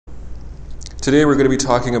Today we're going to be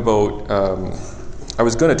talking about, I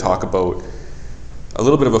was going to talk about a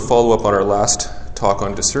little bit of a follow-up on our last talk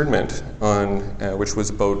on discernment, which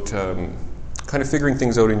was about kind of figuring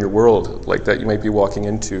things out in your world, like that you might be walking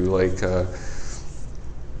into, like,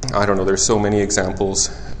 I don't know, there's so many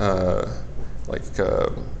examples, like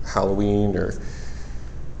Halloween or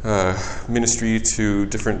ministry to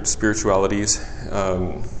different spiritualities,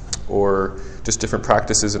 or just different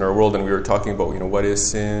practices in our world. And we were talking about, what is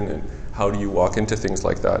sin and how do you walk into things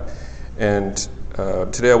like that. And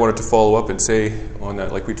today I wanted to follow up and say on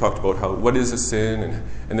that, like we talked about what is a sin,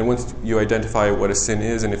 and then once you identify what a sin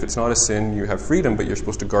is, and if it's not a sin, you have freedom, but you're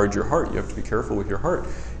supposed to guard your heart. You have to be careful with your heart.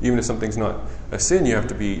 Even if something's not a sin, you have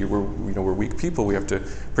to be, we're weak people. We have to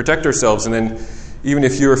protect ourselves. And then even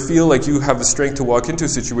if you feel like you have the strength to walk into a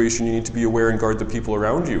situation, you need to be aware and guard the people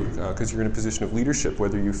around you, because you're in a position of leadership,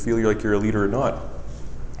 whether you feel like you're a leader or not.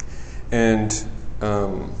 And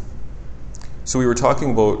so we were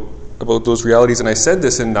talking about those realities, and I said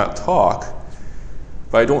this in that talk,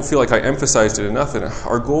 but I don't feel like I emphasized it enough. And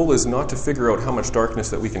our goal is not to figure out how much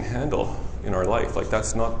darkness that we can handle in our life. Like,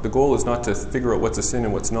 that's not the goal. Is not to figure out what's a sin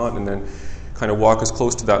and what's not, and then kind of walk as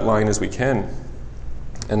close to that line as we can.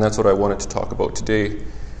 And that's what I wanted to talk about today,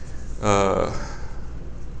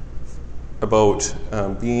 about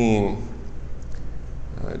being,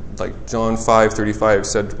 like John 5:35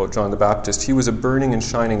 said about John the Baptist, he was a burning and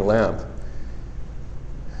shining lamp.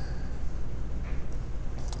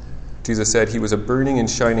 Jesus said he was a burning and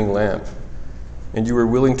shining lamp, and you were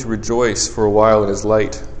willing to rejoice for a while in his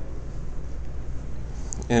light.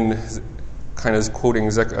 And kind of quoting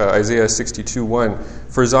Isaiah 62:1,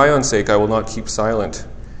 for Zion's sake I will not keep silent,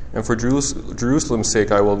 and for Jerusalem's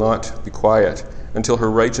sake I will not be quiet, until her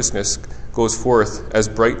righteousness goes forth as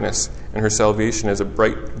brightness, and her salvation as a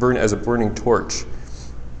burning torch.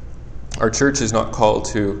 Our church is not called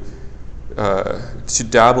to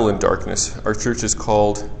dabble in darkness. Our church is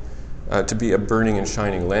called to be a burning and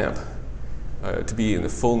shining lamp, to be in the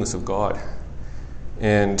fullness of God,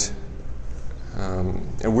 and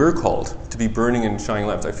we're called to be burning and shining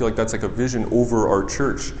lamps. I feel like that's like a vision over our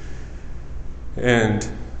church. And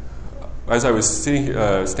as I was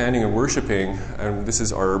standing and worshiping, and this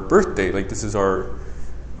is our birthday, like this is our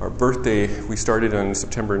birthday. We started on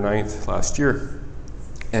September 9th last year,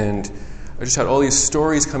 and I just had all these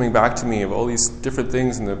stories coming back to me of all these different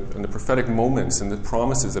things and the prophetic moments and the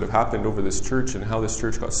promises that have happened over this church and how this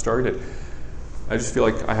church got started. I just feel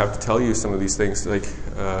like I have to tell you some of these things. Like,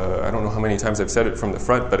 I don't know how many times I've said it from the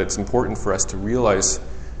front, but it's important for us to realize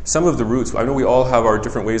some of the roots. I know we all have our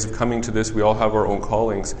different ways of coming to this. We all have our own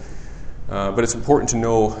callings. But it's important to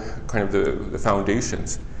know kind of the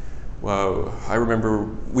foundations. I remember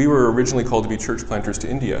we were originally called to be church planters to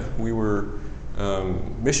India. We were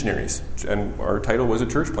missionaries, and our title was a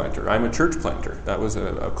church planter. I'm a church planter. That was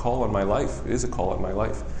a call on my life. It is a call on my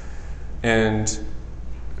life. And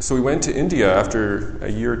so we went to India after a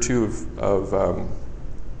year or two of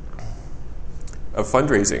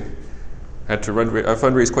fundraising. Had to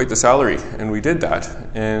fundraise quite the salary, and we did that.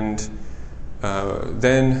 And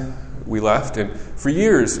then we left, and for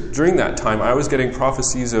years during that time, I was getting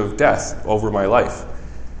prophecies of death over my life.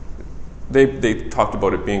 They talked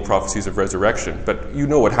about it being prophecies of resurrection, but you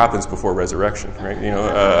know what happens before resurrection,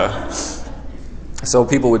 right? So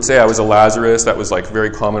people would say I was a Lazarus. That was like very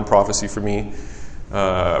common prophecy for me.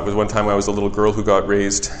 It was one time I was a little girl who got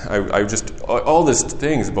raised. I just, all these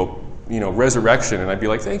things about, resurrection, and I'd be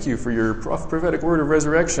like, thank you for your prophetic word of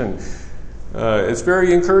resurrection. It's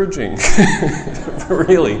very encouraging,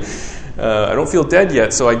 really. I don't feel dead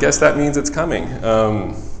yet, so I guess that means it's coming.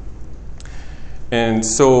 And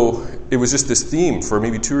so it was just this theme for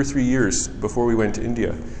maybe 2 or 3 years before we went to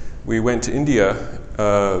India. We went to India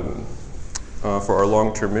for our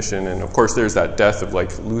long-term mission, and of course there's that death of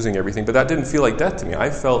like losing everything, but that didn't feel like death to me. I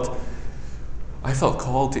felt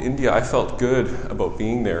called to India. I felt good about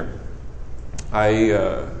being there.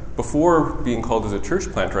 Before being called as a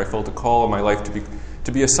church planter, I felt a call in my life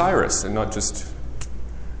to be a Cyrus, and not just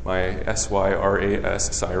my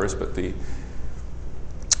Syras Cyrus, but the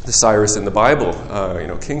Cyrus in the Bible,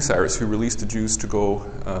 King Cyrus, who released the Jews to go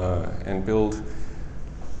and build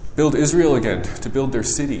Israel again, to build their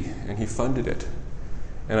city, and he funded it.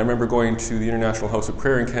 And I remember going to the International House of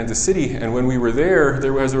Prayer in Kansas City, and when we were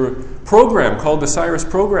there was a program called the Cyrus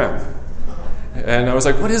Program. And I was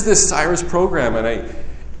like, what is this Cyrus Program?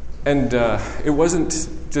 And it wasn't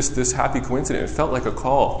just this happy coincidence. It felt like a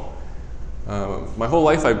call. My whole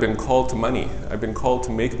life I've been called to money. I've been called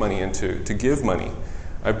to make money and to give money.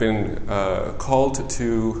 I've been called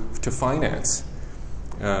to finance.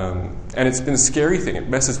 And it's been a scary thing. It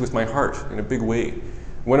messes with my heart in a big way.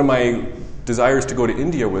 One of my desires to go to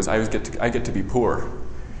India was I get to be poor.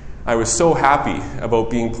 I was so happy about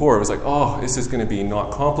being poor. I was like, oh, this is going to be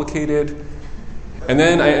not complicated. And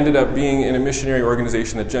then I ended up being in a missionary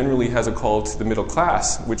organization that generally has a call to the middle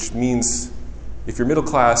class, which means if you're middle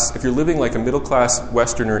class, if you're living like a middle class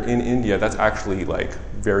Westerner in India, that's actually like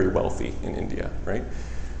very wealthy in India, right?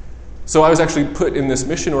 So I was actually put in this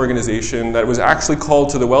mission organization that was actually called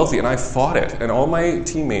to the wealthy, and I fought it. And all my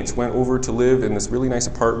teammates went over to live in this really nice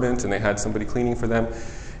apartment, and they had somebody cleaning for them.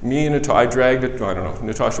 Me and Natasha, I dragged it. I don't know.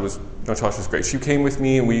 Natasha was great. She came with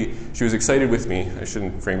me, and she was excited with me. I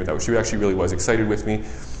shouldn't frame it that way. She actually really was excited with me.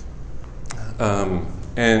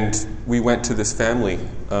 And we went to this family.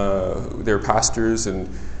 They were pastors, and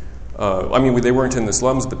they weren't in the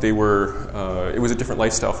slums, but they were. It was a different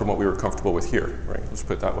lifestyle from what we were comfortable with here, right? Let's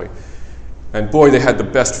put it that way. And boy, they had the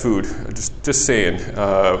best food. Just saying.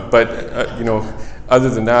 Other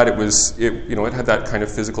than that, it had that kind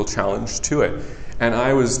of physical challenge to it. And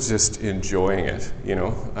I was just enjoying it,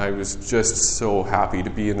 I was just so happy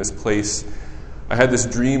to be in this place. I had this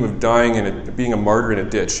dream of dying and being a martyr in a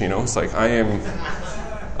ditch, It's like I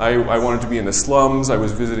wanted to be in the slums. I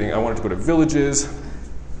wanted to go to villages.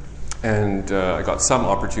 And I got some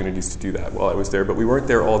opportunities to do that while I was there. But we weren't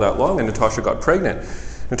there all that long, and Natasha got pregnant.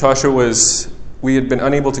 We had been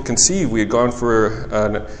unable to conceive. We had gone for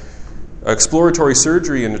an exploratory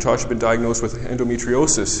surgery, and Natasha had been diagnosed with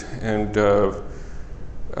endometriosis. And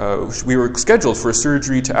we were scheduled for a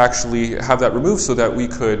surgery to actually have that removed so that we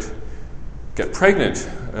could get pregnant.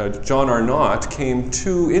 John Arnott came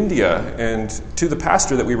to India and to the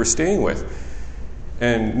pastor that we were staying with.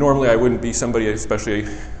 And normally I wouldn't be somebody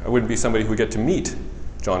who would get to meet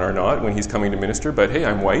John Arnott when he's coming to minister, but hey,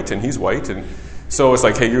 I'm white and he's white, and so it's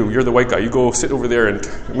like, hey, you're the white guy, you go sit over there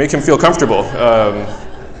and make him feel comfortable.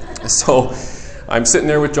 So I'm sitting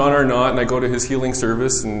there with John Arnott, and I go to his healing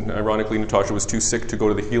service, and ironically, Natasha was too sick to go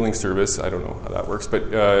to the healing service. I don't know how that works,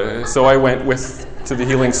 but so I went to the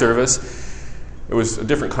healing service. It was a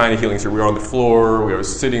different kind of healing service. We were on the floor, we were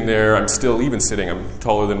sitting there. I'm still even sitting. I'm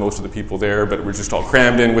taller than most of the people there, but we're just all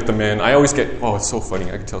crammed in with the men. I always it's so funny.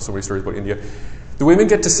 I can tell so many stories about India. The women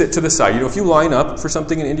get to sit to the side. If you line up for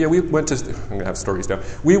something in India, I'm going to have stories now.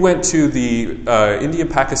 We went to the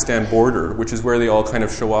India-Pakistan border, which is where they all kind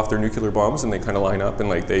of show off their nuclear bombs, and they kind of line up, and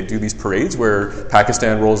like they do these parades where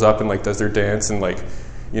Pakistan rolls up and like does their dance, and like,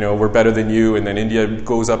 we're better than you, and then India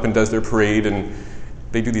goes up and does their parade, and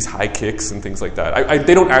they do these high kicks and things like that.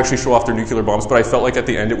 They don't actually show off their nuclear bombs, but I felt like at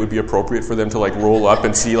the end it would be appropriate for them to like roll up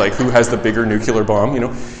and see like who has the bigger nuclear bomb,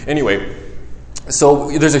 Anyway, so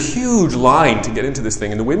there's a huge line to get into this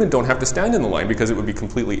thing, and the women don't have to stand in the line because it would be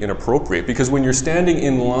completely inappropriate. Because when you're standing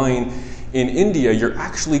in line in India, you're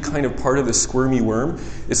actually kind of part of this squirmy worm.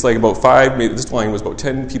 It's like about this line was about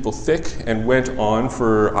 10 people thick and went on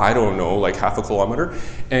for, I don't know, like half a kilometer.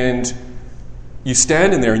 And you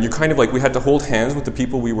stand in there, and you kind of like, we had to hold hands with the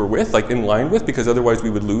people we were with, like in line with, because otherwise we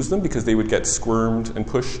would lose them because they would get squirmed and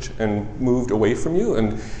pushed and moved away from you.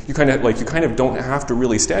 And you kind of don't have to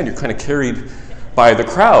really stand. You're kind of carried by the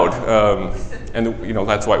crowd.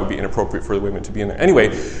 That's why it would be inappropriate for the women to be in there. Anyway,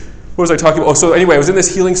 what was I talking about? I was in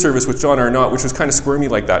this healing service with John Arnott, which was kind of squirmy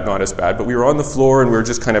like that, not as bad, but we were on the floor and we were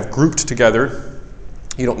just kind of grouped together.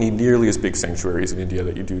 You don't need nearly as big sanctuaries in India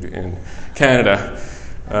that you do in Canada.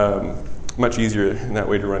 Much easier in that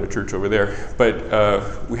way to run a church over there.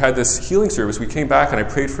 But we had this healing service. We came back and I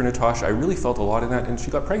prayed for Natasha. I really felt a lot in that, and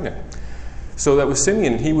she got pregnant. So that was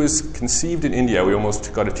Simeon. He was conceived in India. We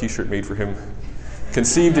almost got a T-shirt made for him.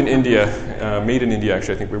 Conceived in India. Made in India,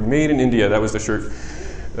 actually. I think we were made in India. That was the shirt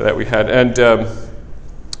that we had. And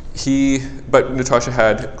but Natasha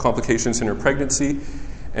had complications in her pregnancy,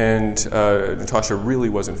 and Natasha really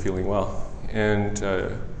wasn't feeling well. And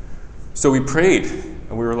so we prayed.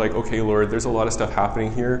 And we were like, okay, Lord, there's a lot of stuff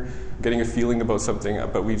happening here. I'm getting a feeling about something,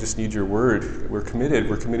 but we just need your word. We're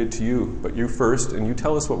committed to you, but you first, and you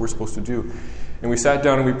tell us what we're supposed to do. And we sat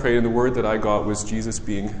down and we prayed, and the word that I got was Jesus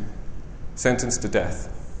being sentenced to death.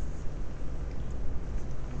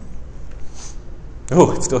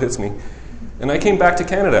 Oh, it still hits me. And I came back to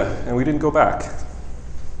Canada, and we didn't go back.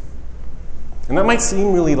 And that might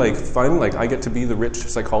seem really like fun, like I get to be the rich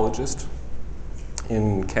psychologist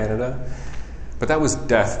in Canada. But that was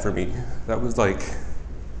death for me. That was like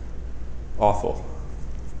awful.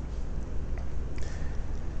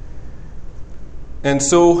 And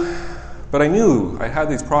so, but I knew I had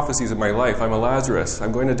these prophecies in my life. I'm a Lazarus.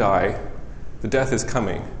 I'm going to die. The death is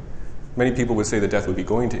coming. Many people would say the death would be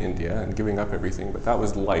going to India and giving up everything, but that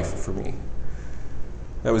was life for me.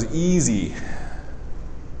 That was easy.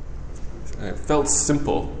 And it felt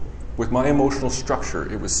simple. With my emotional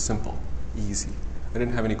structure, it was simple, easy. I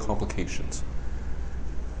didn't have any complications.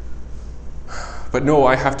 But no,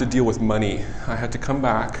 I have to deal with money. I had to come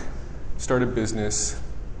back, start a business.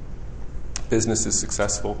 Business is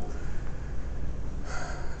successful.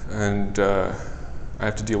 And I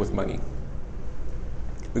have to deal with money.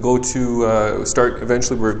 We go to start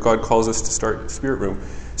eventually where God calls us to start Spirit Room.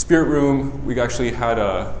 Spirit Room, we actually had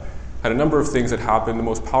a number of things that happened. The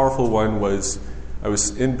most powerful one was I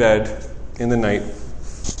was in bed in the night,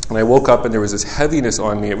 and I woke up and there was this heaviness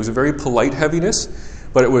on me. It was a very polite heaviness,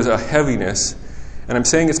 but it was a heaviness. And I'm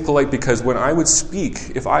saying it's polite because when I would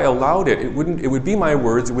speak, if I allowed it, it would be my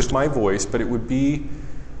words with my voice, but it would be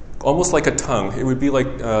almost like a tongue. It would be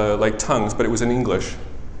like tongues, but it was in English.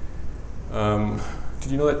 Did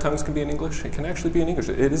you know that tongues can be in English? It can actually be in English.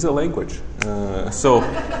 It is a language. So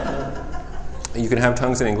you can have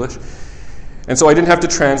tongues in English. And so I didn't have to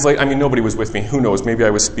translate. I mean, nobody was with me. Who knows? Maybe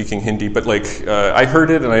I was speaking Hindi. But I heard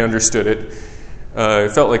it and I understood it.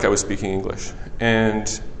 It felt like I was speaking English.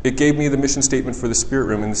 And it gave me the mission statement for the Spirit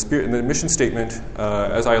Room. And the mission statement,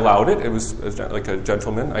 as I allowed it, it was like a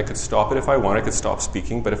gentleman. I could stop it if I wanted. I could stop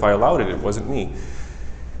speaking. But if I allowed it, it wasn't me.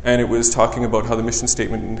 And it was talking about how the mission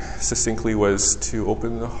statement succinctly was to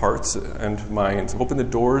open the hearts and minds, open the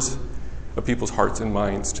doors of people's hearts and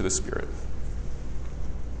minds to the Spirit.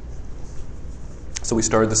 So we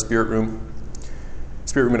started the Spirit Room.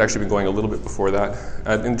 Spirit Room had actually been going a little bit before that.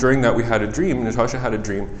 And during that we had a dream, Natasha had a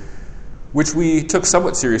dream, which we took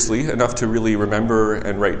somewhat seriously, enough to really remember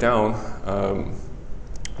and write down,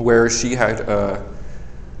 where she had a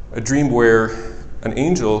dream where an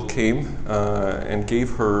angel came and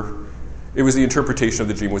gave her, it was the interpretation of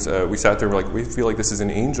the dream, was we sat there and we're like, we feel like this is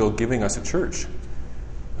an angel giving us a church.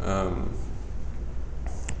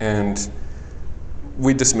 And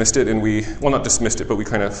we dismissed it, and not dismissed it, but we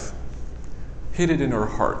kind of hid it in our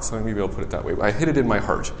hearts. Maybe I'll put it that way. I hid it in my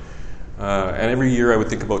heart. And every year I would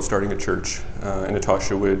think about starting a church, and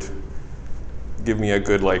Natasha would give me a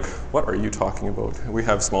good, what are you talking about? We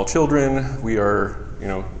have small children, we are,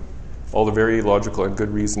 all the very logical and good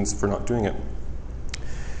reasons for not doing it.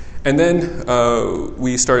 And then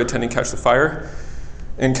we started attending Catch the Fire.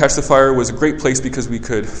 And Catch the Fire was a great place because we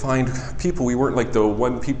could find people. We weren't like the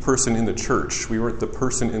one person in the church. We weren't the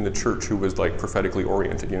person in the church who was prophetically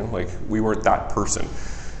oriented, we weren't that person.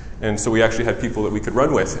 And so we actually had people that we could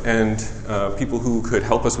run with, and people who could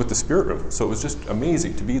help us with the Spirit Room. So it was just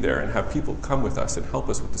amazing to be there and have people come with us and help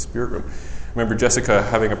us with the Spirit Room. I remember Jessica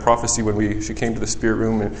having a prophecy when she came to the Spirit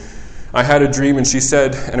Room, and I had a dream, and she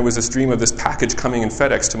said, and it was this dream of this package coming in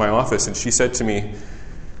FedEx to my office, and she said to me,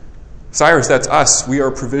 "Cyrus, that's us. We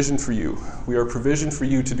are provision for you. We are provision for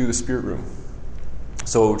you to do the Spirit Room."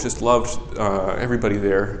 So just loved everybody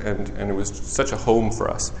there, and it was such a home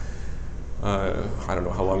for us. I don't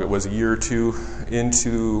know how long it was, a year or two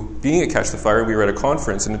into being at Catch the Fire. We were at a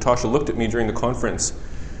conference, and Natasha looked at me during the conference,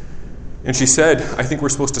 and she said, "I think we're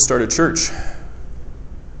supposed to start a church."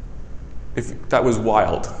 That was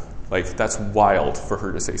wild. That's wild for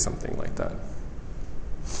her to say something like that.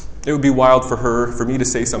 It would be wild for me to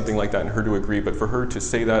say something like that and her to agree, but for her to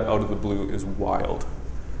say that out of the blue is wild.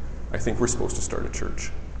 I think we're supposed to start a church.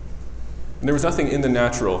 And there was nothing in the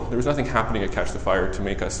natural, there was nothing happening at Catch the Fire to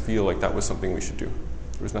make us feel like that was something we should do.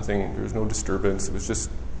 There was no disturbance. It was just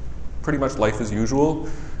pretty much life as usual.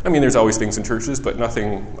 I mean, there's always things in churches, but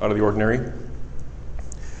nothing out of the ordinary.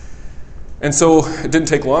 And so it didn't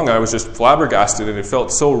take long. I was just flabbergasted, and it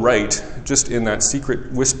felt so right, just in that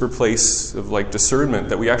secret whisper place of discernment,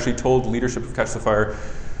 that we actually told leadership of Catch the Fire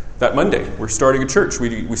that Monday, we're starting a church.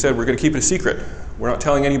 We said we're going to keep it a secret. We're not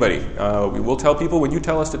telling anybody. We will tell people when you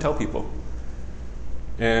tell us to tell people.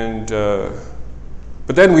 And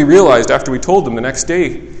but then we realized after we told them the next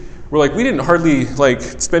day, we didn't hardly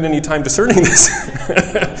spend any time discerning this.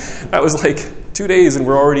 That was 2 days, and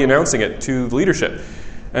we're already announcing it to the leadership.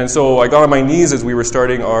 And so I got on my knees as we were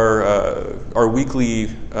starting our weekly,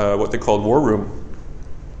 what they called War Room.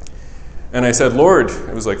 And I said, "Lord,"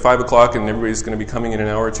 it was 5 o'clock and everybody's going to be coming in an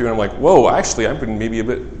hour or two. And I'm like, "Whoa, actually, I've been maybe a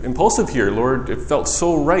bit impulsive here. Lord, it felt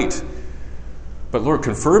so right. But Lord,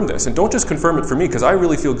 confirm this. And don't just confirm it for me, because I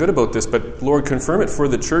really feel good about this, but Lord, confirm it for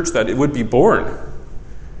the church that it would be born.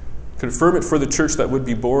 Confirm it for the church that would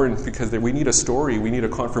be born, because we need a story, we need a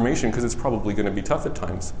confirmation, because it's probably going to be tough at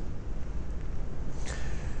times."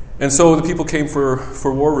 And so the people came for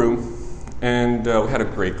War Room, and we had a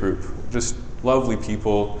great group. Just lovely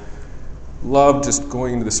people. Loved just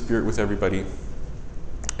going into the Spirit with everybody.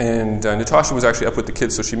 And Natasha was actually up with the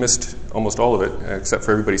kids, so she missed almost all of it, except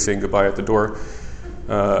for everybody saying goodbye at the door.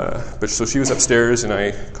 But so she was upstairs, and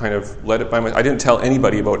I kind of led it by myself. I didn't tell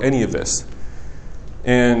anybody about any of this.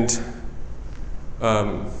 And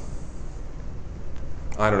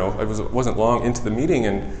I don't know, it wasn't long into the meeting,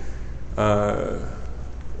 and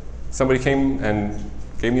somebody came and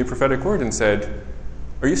gave me a prophetic word and said,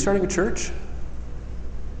 "Are you starting a church?"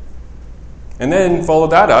 And then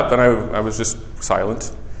followed that up, and I was just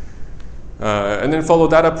silent. And then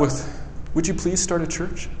followed that up with, "Would you please start a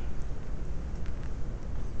church?"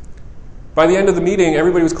 By the end of the meeting,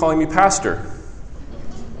 everybody was calling me pastor.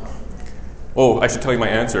 Oh, I should tell you my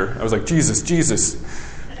answer. I was like, Jesus.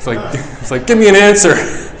 It's like, give me an answer.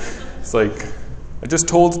 It's like, I just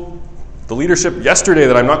told the leadership yesterday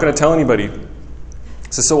that I'm not going to tell anybody.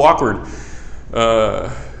 This is so awkward.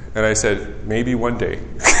 And I said, maybe one day.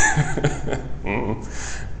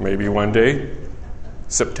 Maybe one day.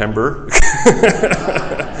 September.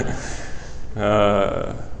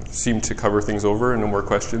 Seemed to cover things over and no more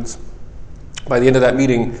questions. By the end of that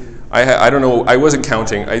meeting, I don't know, I wasn't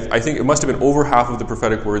counting. I think it must have been over half of the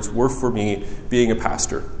prophetic words were for me being a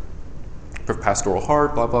pastor. Pastoral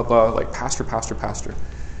heart, blah, blah, blah, like pastor.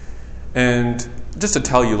 And just to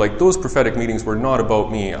tell you, like, those prophetic meetings were not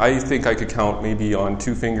about me. I think I could count maybe on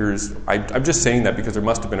two fingers. I'm just saying that because there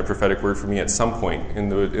must have been a prophetic word for me at some point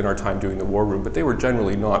in our time doing the war room, but they were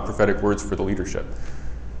generally not prophetic words for the leadership.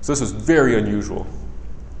 So this was very unusual.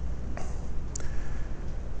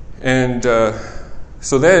 And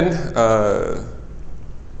so then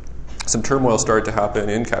some turmoil started to happen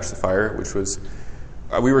in Catch the Fire, which was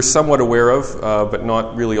we were somewhat aware of, but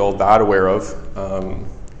not really all that aware of.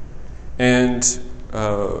 And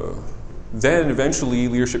then eventually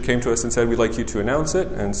leadership came to us and said, "We'd like you to announce it."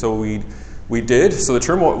 And so we did. So the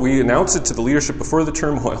turmoil, we announced it to the leadership before the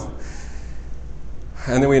turmoil.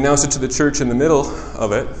 And then we announced it to the church in the middle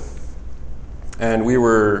of it. And we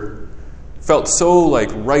felt so like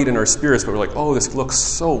right in our spirits, but we're like, oh, this looks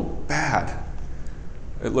so bad.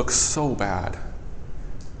 It looks so bad.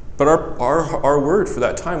 But our word for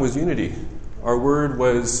that time was unity. Our word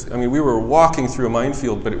was, we were walking through a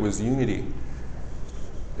minefield, but it was unity.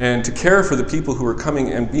 And to care for the people who were coming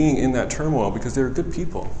and being in that turmoil, because they were good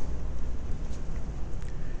people.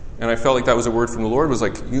 And I felt like that was a word from the Lord, was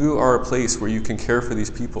like, you are a place where you can care for these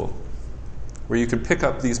people, where you can pick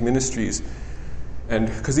up these ministries, and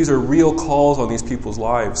because these are real calls on these people's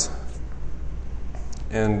lives.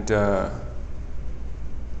 And to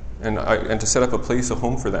set up a place, a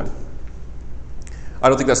home for them. I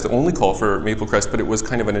don't think that's the only call for Maple Crest, but it was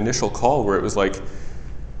kind of an initial call where it was like,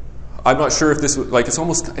 I'm not sure if this was, like,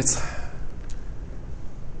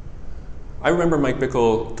 I remember Mike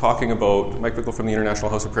Bickle from the International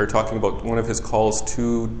House of Prayer, talking about one of his calls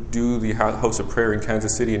to do the House of Prayer in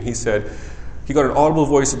Kansas City, and he said he got an audible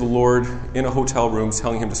voice of the Lord in a hotel room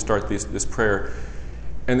telling him to start this prayer.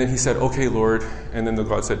 And then he said, "Okay, Lord," and then the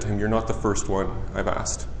God said to him, "You're not the first one I've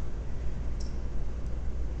asked.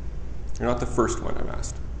 You're not the first one I've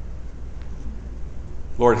asked.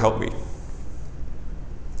 Lord, help me."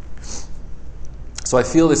 So I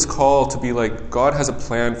feel this call to be like, God has a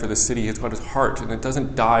plan for the city. It's got his heart, and it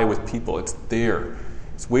doesn't die with people. It's there.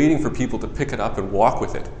 It's waiting for people to pick it up and walk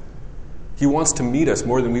with it. He wants to meet us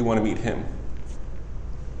more than we want to meet him.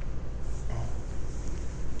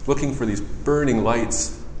 Looking for these burning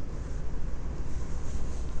lights.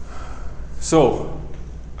 So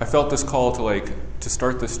I felt this call to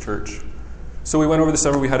start this church. So we went over the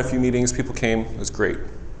summer, we had a few meetings, people came, it was great.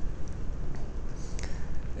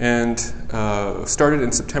 And started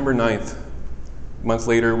in September 9th. A month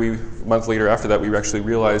later after that, we actually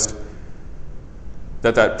realized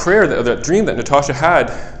that prayer, that dream that Natasha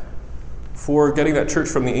had for getting that church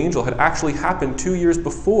from the angel had actually happened 2 years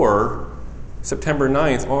before September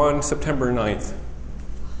 9th, on September 9th.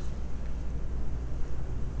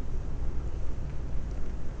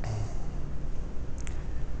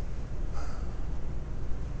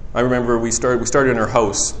 I remember we started in our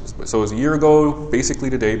house. So it was a year ago, basically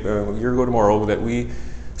today, a year ago tomorrow, that we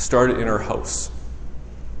started in our house.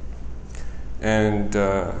 And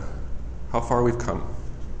how far we've come.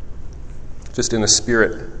 Just in the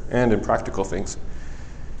spirit and in practical things.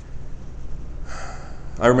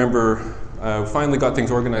 I remember I finally got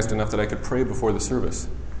things organized enough that I could pray before the service.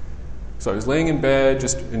 So I was laying in bed,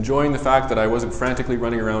 just enjoying the fact that I wasn't frantically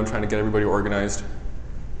running around trying to get everybody organized.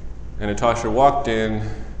 And Natasha walked in,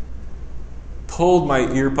 pulled my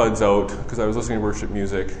earbuds out because I was listening to worship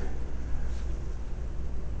music.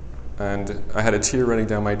 And I had a tear running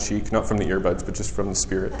down my cheek, not from the earbuds, but just from the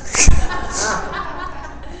Spirit.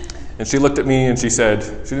 And she looked at me and she said,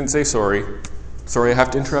 she didn't say sorry. "Sorry, I have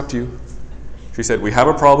to interrupt you." She said, "We have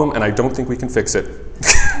a problem and I don't think we can fix it."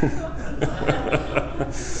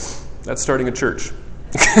 That's starting a church.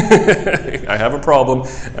 I have a problem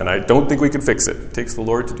and I don't think we can fix it. It takes the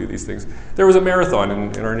Lord to do these things. There was a marathon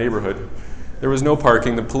in our neighborhood There was no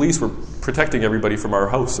parking. The police were protecting everybody from our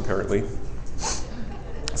house, apparently.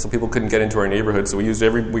 So people couldn't get into our neighborhood. So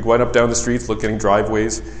we went up down the streets, getting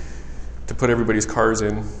driveways to put everybody's cars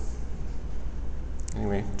in.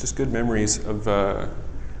 Anyway, just good memories of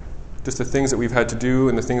just the things that we've had to do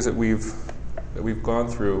and the things that we've gone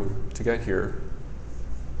through to get here.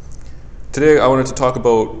 Today, I wanted to talk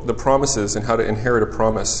about the promises and how to inherit a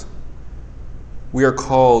promise. We are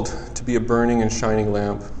called to be a burning and shining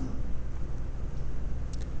lamp.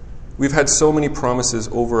 We've had so many promises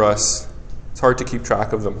over us, it's hard to keep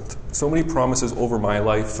track of them. So many promises over my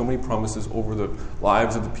life, so many promises over the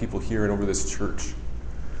lives of the people here and over this church.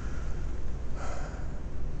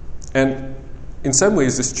 And in some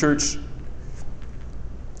ways, this church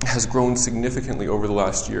has grown significantly over the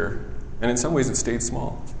last year. And in some ways, it stayed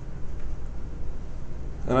small.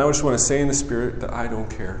 And I just want to say in the Spirit that I don't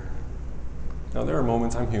care. Now, there are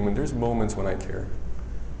moments, I'm human, there's moments when I care.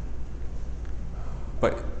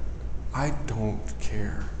 But I don't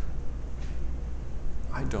care.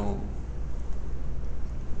 I don't.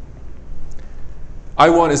 I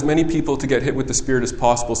want as many people to get hit with the Spirit as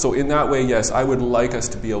possible. So in that way, yes, I would like us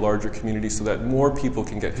to be a larger community so that more people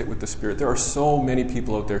can get hit with the Spirit. There are so many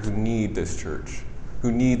people out there who need this church,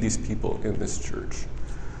 who need these people in this church.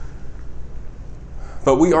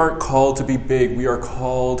 But we aren't called to be big. We are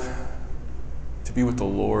called to be with the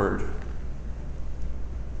Lord.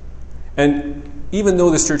 And even though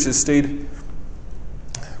this church has stayed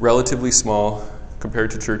relatively small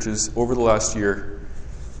compared to churches over the last year,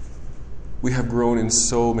 we have grown in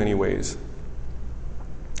so many ways.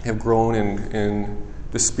 We have grown in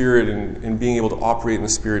the Spirit and in being able to operate in the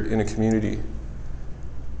Spirit in a community.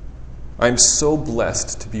 I'm so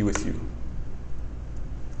blessed to be with you.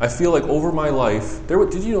 I feel like over my life,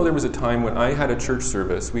 did you know there was a time when I had a church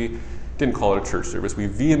service? We didn't call it a church service. We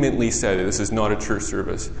vehemently said this is not a church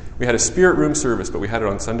service. We had a Spirit Room service, but we had it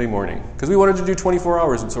on Sunday morning because we wanted to do 24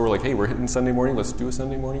 hours. And so we're like, hey, we're hitting Sunday morning. Let's do a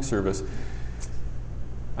Sunday morning service.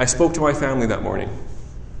 I spoke to my family that morning.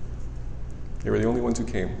 They were the only ones who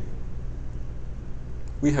came.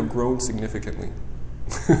 We have grown significantly.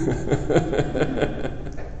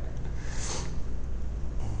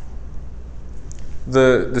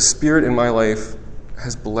 The Spirit in my life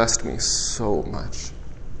has blessed me so much.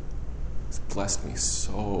 It's blessed me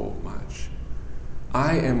so much.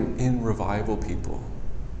 I am in revival, people.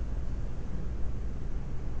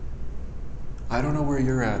 I don't know where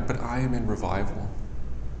you're at, but I am in revival.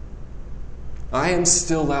 I am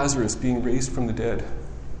still Lazarus being raised from the dead.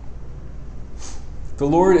 The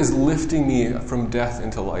Lord is lifting me from death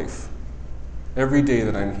into life every day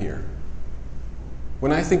that I'm here.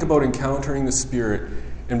 When I think about encountering the Spirit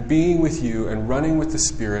and being with you and running with the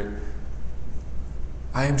Spirit,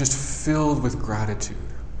 I am just filled with gratitude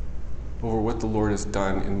over what the Lord has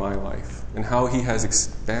done in my life and how He has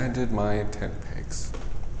expanded my tent pegs.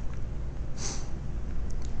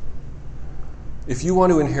 If you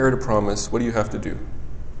want to inherit a promise, what do you have to do?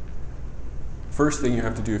 First thing you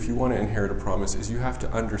have to do if you want to inherit a promise is you have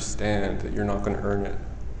to understand that you're not going to earn it.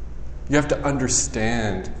 You have to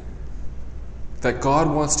understand that God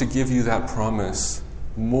wants to give you that promise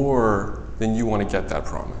more than you want to get that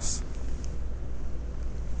promise.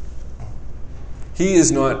 He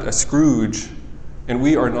is not a Scrooge, and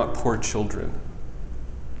we are not poor children.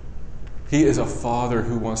 He is a Father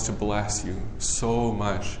who wants to bless you so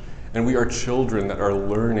much. And we are children that are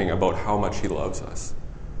learning about how much He loves us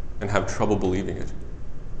and have trouble believing it.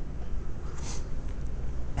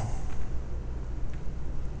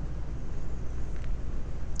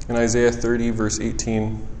 In Isaiah 30, verse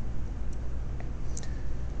 18,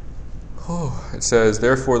 it says,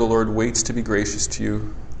 "Therefore the Lord waits to be gracious to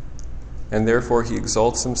you, and therefore He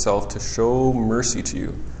exalts Himself to show mercy to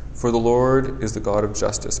you. For the Lord is the God of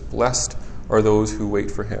justice. Blessed are those who wait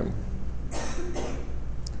for Him."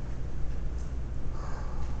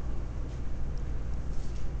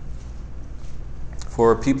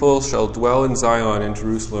 For a people shall dwell in Zion and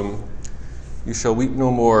Jerusalem. You shall weep no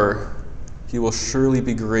more. He will surely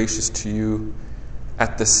be gracious to you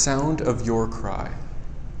at the sound of your cry.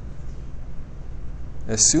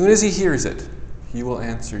 As soon as He hears it, He will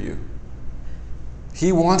answer you.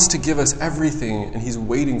 He wants to give us everything, and He's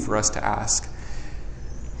waiting for us to ask.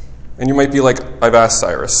 And you might be like, I've asked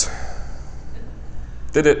Cyrus.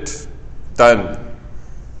 Did it. Done.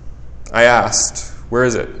 I asked. Where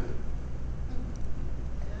is it?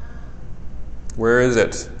 Where is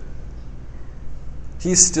it?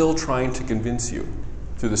 He's still trying to convince you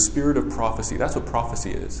through the spirit of prophecy. That's what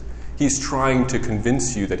prophecy is. He's trying to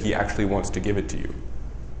convince you that He actually wants to give it to you.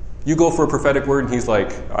 You go for a prophetic word and He's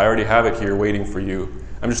like, I already have it here waiting for you.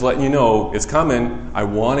 I'm just letting you know it's coming. I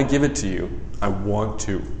want to give it to you. I want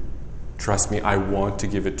to. Trust me, I want to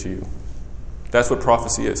give it to you. That's what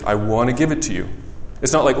prophecy is. I want to give it to you.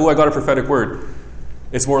 It's not like, oh, I got a prophetic word.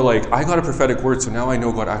 It's more like, I got a prophetic word, so now I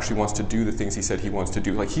know God actually wants to do the things he said he wants to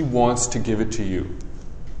do. Like, he wants to give it to you.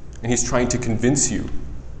 And he's trying to convince you.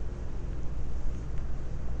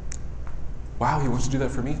 Wow, he wants to do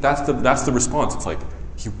that for me? That's the response. It's like,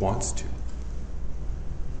 he wants to.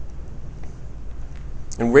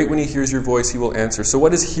 And right when he hears your voice, he will answer. So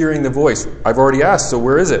what is hearing the voice? I've already asked, so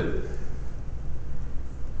where is it?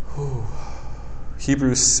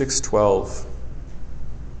 Hebrews 6:12.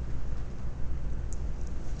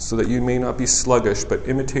 So that you may not be sluggish, but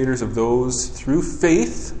imitators of those through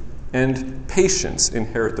faith and patience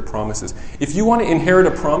inherit the promises. If you want to inherit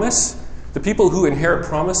a promise, the people who inherit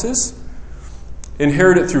promises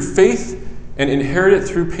inherit it through faith and inherit it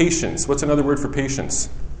through patience. What's another word for patience?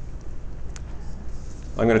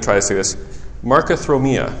 I'm going to try to say this.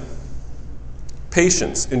 Markathromia.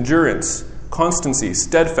 Patience, endurance, constancy,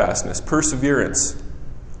 steadfastness, perseverance,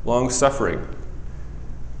 long-suffering.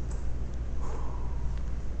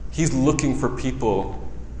 He's looking for people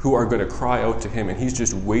who are going to cry out to him, and he's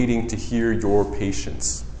just waiting to hear your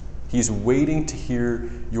patience. He's waiting to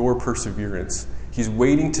hear your perseverance. He's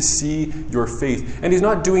waiting to see your faith. And he's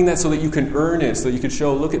not doing that so that you can earn it, so that you can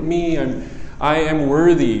show, look at me, I am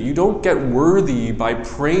worthy. You don't get worthy by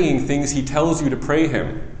praying things he tells you to pray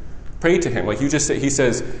to him. Like he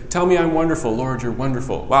says, tell me I'm wonderful. Lord, you're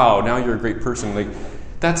wonderful. Wow, now you're a great person. Like,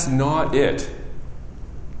 that's not it.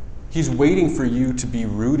 He's waiting for you to be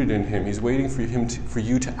rooted in him. He's waiting for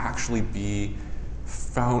you to actually be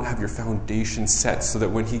have your foundation set so that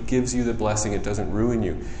when he gives you the blessing, it doesn't ruin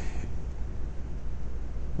you.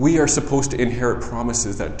 We are supposed to inherit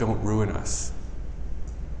promises that don't ruin us.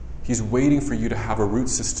 He's waiting for you to have a root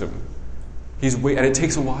system. And it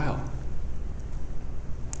takes a while.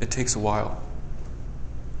 It takes a while.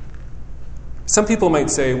 Some people might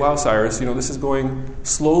say, wow, Cyrus, this is going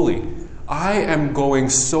slowly. I am going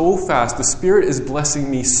so fast. The Spirit is blessing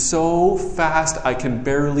me so fast I can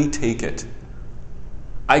barely take it.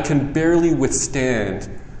 I can barely withstand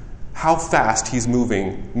how fast he's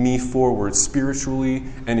moving me forward spiritually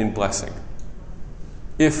and in blessing.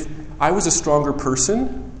 If I was a stronger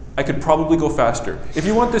person, I could probably go faster. If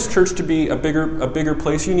you want this church to be a bigger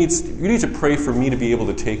place, you need to pray for me to be able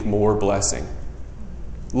to take more blessing.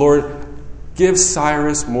 Lord, give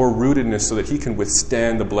Cyrus more rootedness so that he can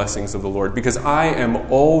withstand the blessings of the Lord, because I am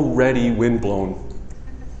already windblown.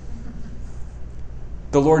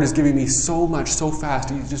 The Lord is giving me so much, so fast.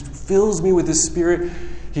 He just fills me with His Spirit.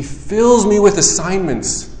 He fills me with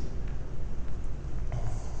assignments.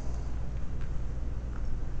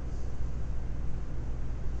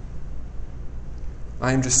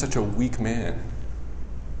 I am just such a weak man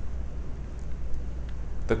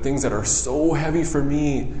that things that are so heavy for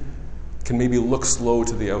me can maybe look slow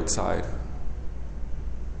to the outside.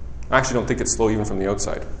 I actually don't think it's slow even from the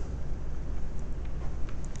outside.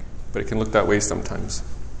 But it can look that way sometimes.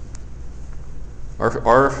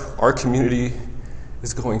 Our community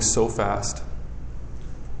is going so fast.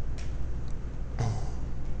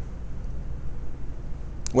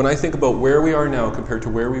 When I think about where we are now compared to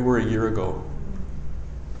where we were a year ago,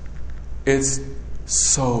 it's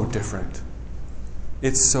so different.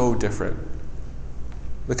 It's so different.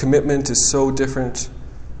 The commitment is so different.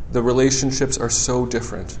 The relationships are so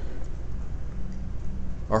different.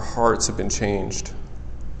 Our hearts have been changed.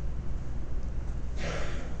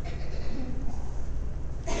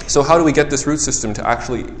 So how do we get this root system to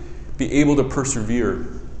actually be able to persevere?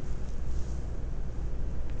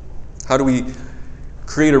 How do we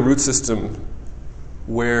create a root system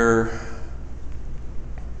where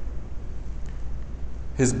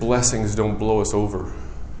His blessings don't blow us over?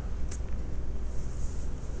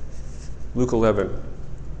 Luke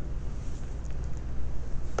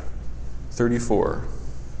 11:34.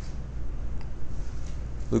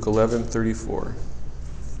 Luke 11:34.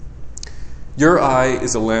 Your eye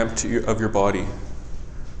is a lamp of your body.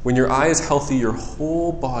 When your eye is healthy, your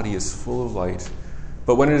whole body is full of light.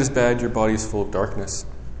 But when it is bad, your body is full of darkness.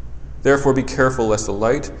 Therefore be careful lest the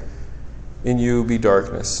light in you be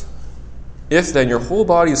darkness. If then your whole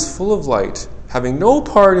body is full of light, having no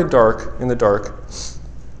part in the dark,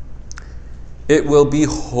 it will be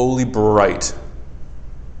wholly bright,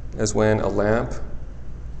 as when a lamp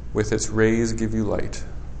with its rays give you light.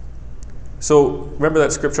 So, remember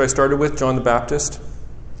that scripture I started with, John the Baptist?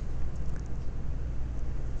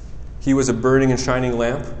 He was a burning and shining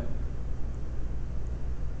lamp.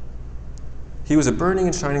 He was a burning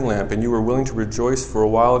and shining lamp, and you were willing to rejoice for a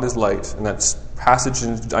while at his light. And that passage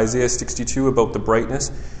in Isaiah 62 about the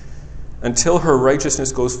brightness. until her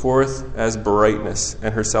righteousness goes forth as brightness,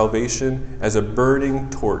 and her salvation as a burning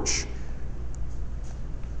torch.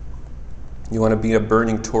 You want to be a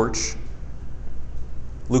burning torch?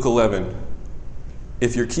 Luke 11.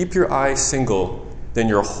 If you keep your eye single, then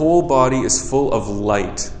your whole body is full of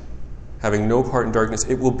light, having no part in darkness.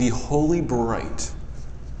 It will be wholly bright,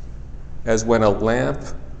 as when a lamp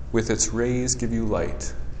with its rays give you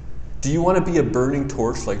light. Do you want to be a burning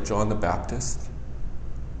torch like John the Baptist?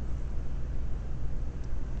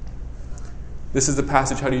 This is the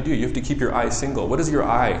passage. How do? You have to keep your eye single. What is your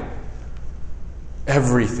eye?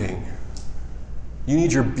 Everything. You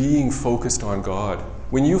need your being focused on God.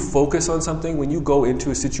 When you focus on something, when you go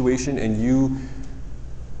into a situation and you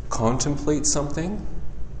contemplate something,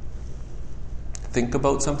 think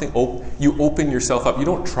about something, you open yourself up. You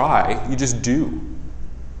don't try, you just do.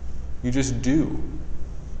 You just do.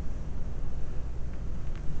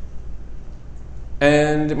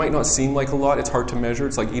 And it might not seem like a lot. It's hard to measure.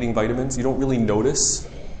 It's like eating vitamins. You don't really notice.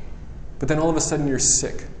 But then all of a sudden you're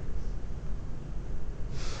sick.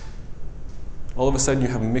 All of a sudden you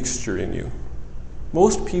have mixture in you.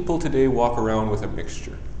 Most people today walk around with a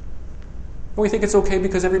mixture. And we think it's okay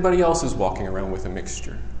because everybody else is walking around with a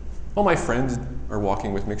mixture. All my friends are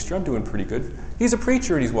walking with mixture. I'm doing pretty good. He's a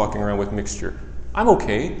preacher and he's walking around with mixture. I'm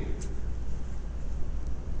okay.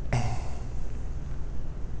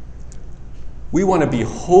 We want to be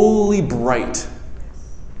wholly bright.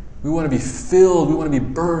 We want to be filled. We want to be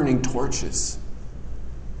burning torches.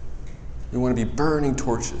 We want to be burning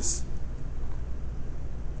torches.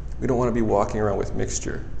 We don't want to be walking around with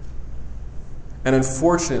mixture. And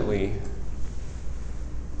unfortunately,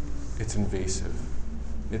 it's invasive.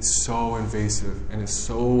 It's so invasive and it's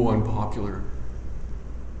so unpopular.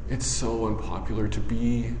 It's so unpopular to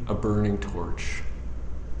be a burning torch.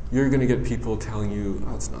 You're going to get people telling you,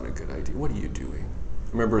 oh, it's not a good idea. What are you doing?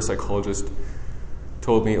 I remember a psychologist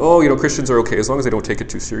told me, Christians are okay as long as they don't take it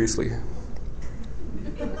too seriously.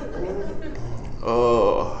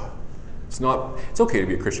 It's okay to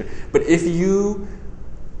be a Christian. But if you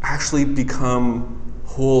actually become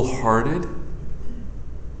wholehearted,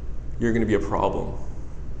 you're going to be a problem.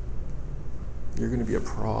 You're going to be a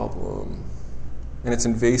problem. And it's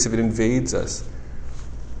invasive. It invades us.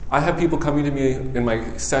 I have people coming to me in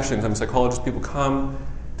my sessions. I'm a psychologist. People come.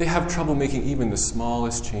 They have trouble making even the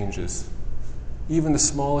smallest changes. Even the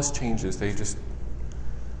smallest changes. They just,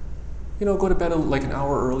 go to bed like an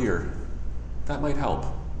hour earlier. That might help.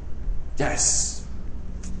 Yes.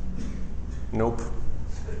 Nope.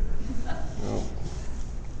 No.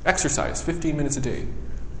 Exercise, 15 minutes a day.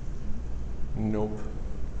 Nope.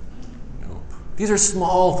 These are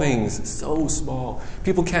small things, so small.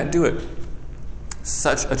 People can't do it.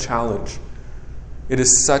 Such a challenge. It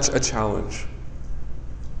is such a challenge.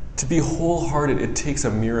 To be wholehearted, it takes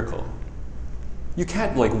a miracle. You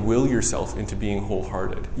can't will yourself into being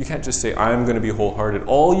wholehearted. You can't just say, I'm going to be wholehearted.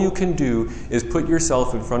 All you can do is put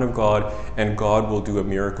yourself in front of God and God will do a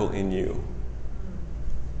miracle in you.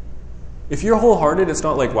 If you're wholehearted, it's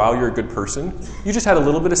not like, wow, you're a good person. You just had a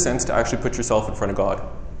little bit of sense to actually put yourself in front of God.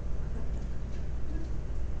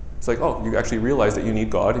 It's like, you actually realize that you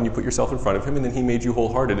need God and you put yourself in front of Him and then He made you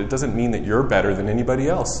wholehearted. It doesn't mean that you're better than anybody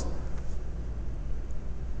else.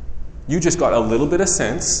 You just got a little bit of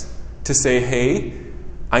sense to say, hey,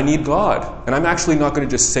 I need God. And I'm actually not going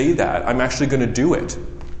to just say that. I'm actually going to do it.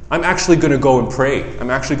 I'm actually going to go and pray.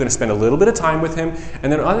 I'm actually going to spend a little bit of time with Him.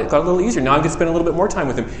 And then it got a little easier. Now I can spend a little bit more time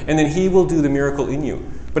with Him. And then He will do the miracle in you.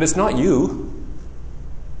 But it's not you.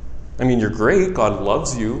 I mean, you're great. God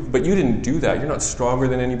loves you. But you didn't do that. You're not stronger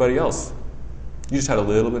than anybody else. You just had a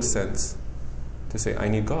little bit of sense to say, I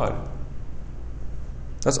need God.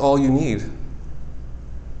 That's all you need.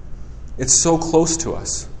 It's so close to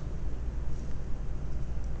us.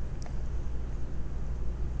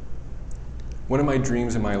 One of my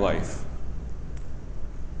dreams in my life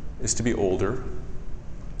is to be older.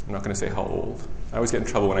 I'm not going to say how old. I always get in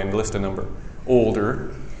trouble when I list a number.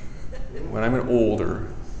 Older. When I'm older,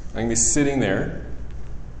 I'm going to be sitting there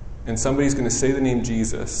and somebody's going to say the name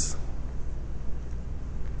Jesus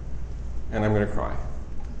and I'm going to cry.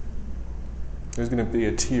 There's going to be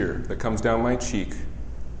a tear that comes down my cheek.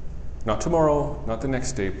 Not tomorrow, not the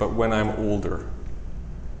next day, but when I'm older.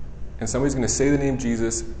 And somebody's going to say the name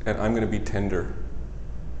Jesus, and I'm going to be tender.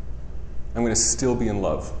 I'm going to still be in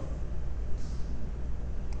love.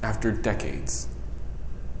 After decades.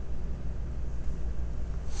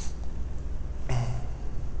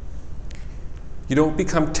 You don't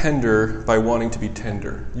become tender by wanting to be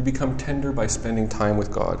tender. You become tender by spending time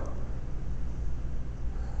with God.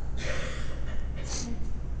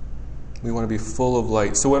 We want to be full of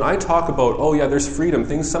light. So when I talk about, oh yeah, there's freedom,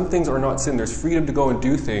 some things are not sin, there's freedom to go and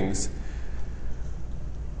do things.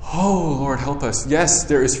 Oh, Lord, help us. Yes,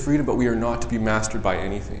 there is freedom, but we are not to be mastered by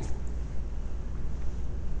anything.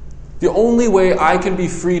 The only way I can be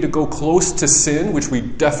free to go close to sin, which we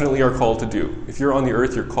definitely are called to do. If you're on the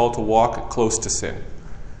earth, you're called to walk close to sin.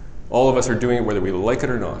 All of us are doing it whether we like it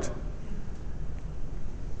or not.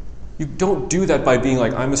 You don't do that by being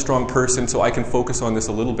like, I'm a strong person, so I can focus on this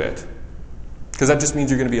a little bit. Because that just means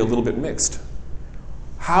you're going to be a little bit mixed.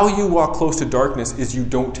 How you walk close to darkness is you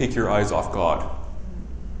don't take your eyes off God.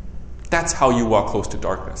 That's how you walk close to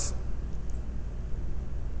darkness.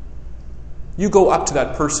 You go up to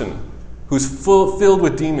that person who's filled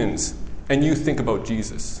with demons, and you think about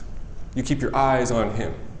Jesus. You keep your eyes on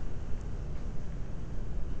him.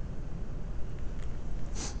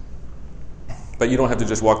 But you don't have to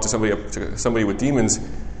just walk to somebody with demons.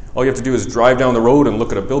 All you have to do is drive down the road and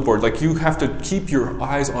look at a billboard. Like, you have to keep your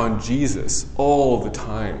eyes on Jesus all the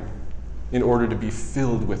time in order to be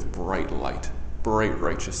filled with bright light, bright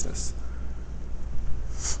righteousness.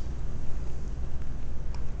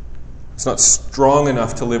 It's not strong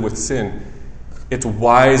enough to live with sin. It's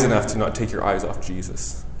wise enough to not take your eyes off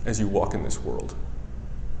Jesus as you walk in this world.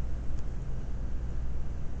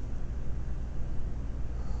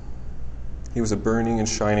 He was a burning and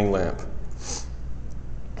shining lamp.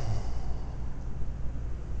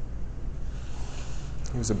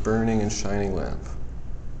 He was a burning and shining lamp.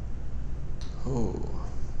 Oh.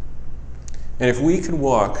 And if we can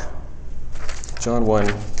walk, John 1,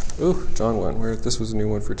 this was a new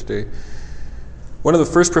one for today. One of the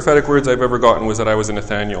first prophetic words I've ever gotten was that I was a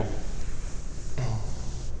Nathaniel.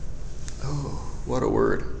 Oh, what a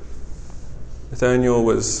word. Nathaniel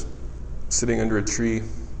was sitting under a tree,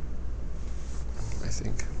 I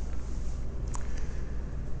think.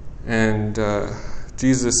 And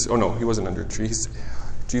Jesus, he wasn't under a tree.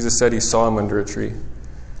 Jesus said he saw him under a tree.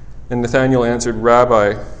 And Nathanael answered,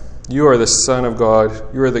 Rabbi, you are the Son of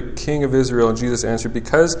God. You are the King of Israel. And Jesus answered,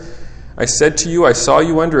 because I said to you, I saw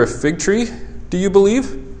you under a fig tree. Do you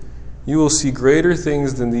believe? You will see greater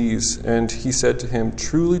things than these. And he said to him,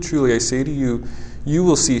 truly, truly, I say to you, you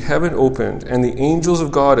will see heaven opened and the angels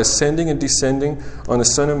of God ascending and descending on the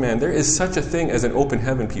Son of Man. There is such a thing as an open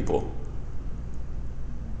heaven, people.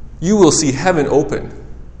 You will see heaven open.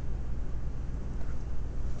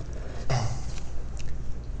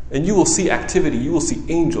 And you will see activity. You will see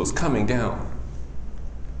angels coming down.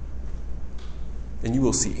 And you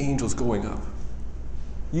will see angels going up.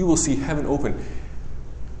 You will see heaven open.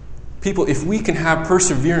 People, if we can have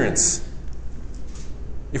perseverance,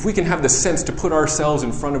 if we can have the sense to put ourselves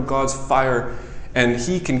in front of God's fire and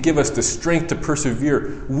He can give us the strength to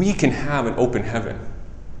persevere, we can have an open heaven.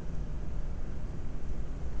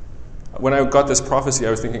 When I got this prophecy,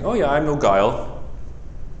 I was thinking, oh yeah, I'm no guile.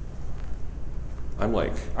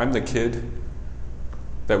 I'm the kid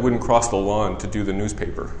that wouldn't cross the lawn to do the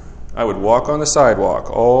newspaper. I would walk on the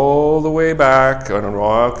sidewalk all the way back and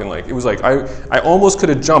walk, and it was like I almost could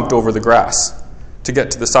have jumped over the grass to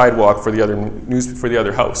get to the sidewalk for the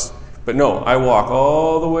other house. But no, I walk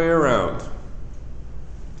all the way around.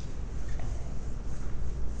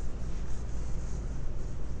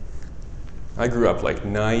 I grew up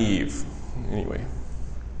naive. Anyway.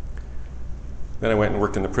 Then I went and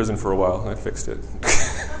worked in the prison for a while, and I fixed it.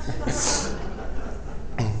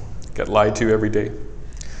 Got lied to every day.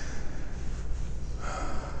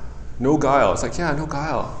 No guile. It's no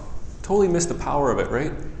guile. Totally missed the power of it,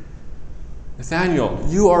 right? Nathaniel,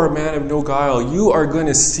 you are a man of no guile. You are going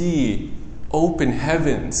to see open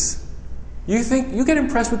heavens. You get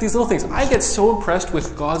impressed with these little things. I get so impressed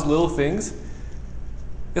with God's little things.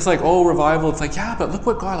 It's revival. It's yeah, but look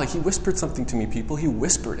what God, He whispered something to me, people. He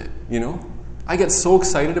whispered it, I get so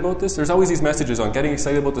excited about this. There's always these messages on getting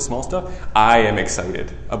excited about the small stuff. I am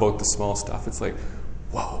excited about the small stuff. It's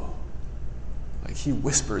whoa. He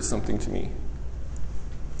whispered something to me.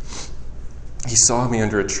 He saw me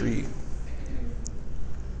under a tree.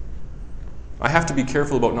 I have to be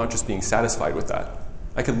careful about not just being satisfied with that.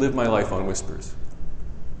 I could live my life on whispers.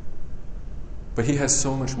 But He has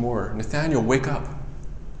so much more. Nathaniel, wake up.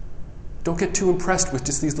 Don't get too impressed with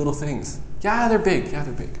just these little things. Yeah, they're big. Yeah,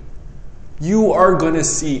 they're big. You are going to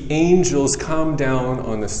see angels come down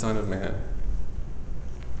on the Son of Man.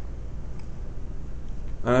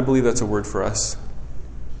 And I believe that's a word for us.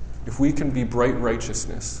 If we can be bright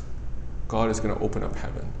righteousness, God is going to open up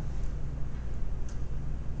heaven.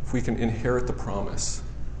 If we can inherit the promise,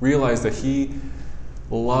 realize that He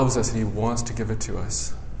loves us and He wants to give it to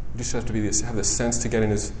us. We just have to have the sense to get in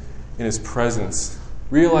His presence.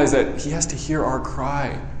 Realize that He has to hear our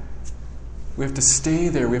cry. We have to stay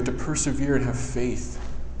there. We have to persevere and have faith.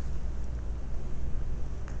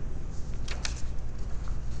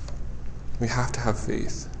 We have to have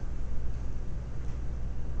faith.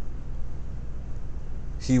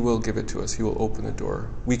 He will give it to us. He will open the door.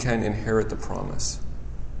 We can inherit the promise.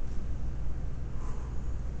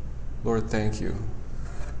 Lord, thank you.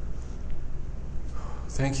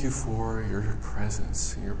 Thank you for your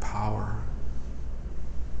presence and your power.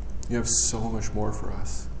 You have so much more for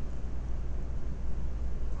us.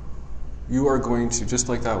 You are going to, just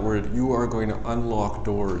like that word, you are going to unlock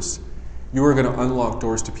doors. You are going to unlock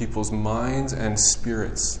doors to people's minds and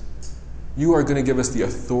spirits. You are going to give us the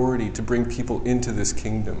authority to bring people into this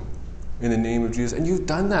kingdom in the name of Jesus. And you've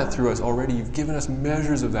done that through us already. You've given us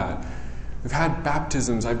measures of that. We've had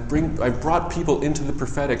baptisms. I've brought people into the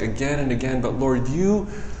prophetic again and again. But Lord, you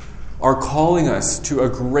are calling us to a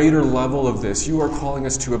greater level of this. You are calling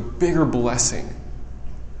us to a bigger blessing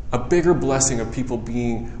of people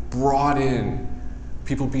being brought in,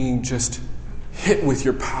 people being just hit with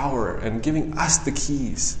your power and giving us the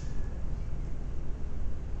keys.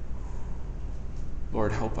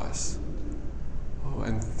 Lord, help us. Oh,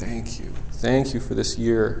 and thank you. Thank you for this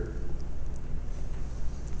year.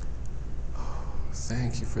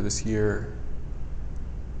 Thank you for this year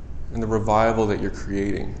and the revival that you're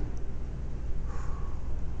creating.